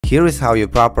Here is how you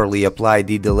properly apply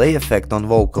the delay effect on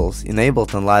vocals in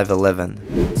Ableton Live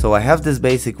 11. So I have this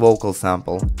basic vocal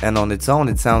sample, and on its own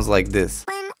it sounds like this.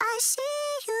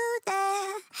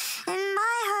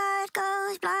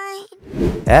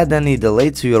 Add any delay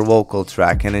to your vocal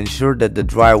track and ensure that the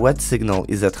dry-wet signal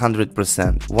is at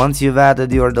 100%. Once you've added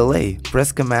your delay,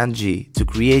 press Command G to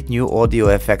create new audio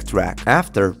effect track.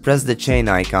 After, press the chain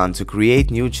icon to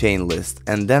create new chain list,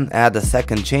 and then add a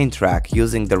second chain track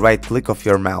using the right click of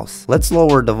your mouse. Let's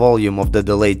lower the volume of the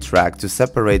delayed track to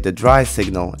separate the dry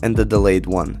signal and the delayed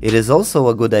one. It is also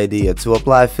a good idea to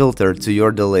apply a filter to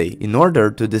your delay in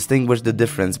order to distinguish the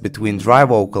difference between dry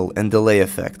vocal and delay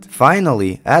effect.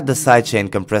 Finally, add the sidechain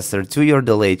compressor to your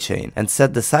delay chain and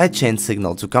set the sidechain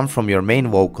signal to come from your main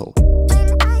vocal.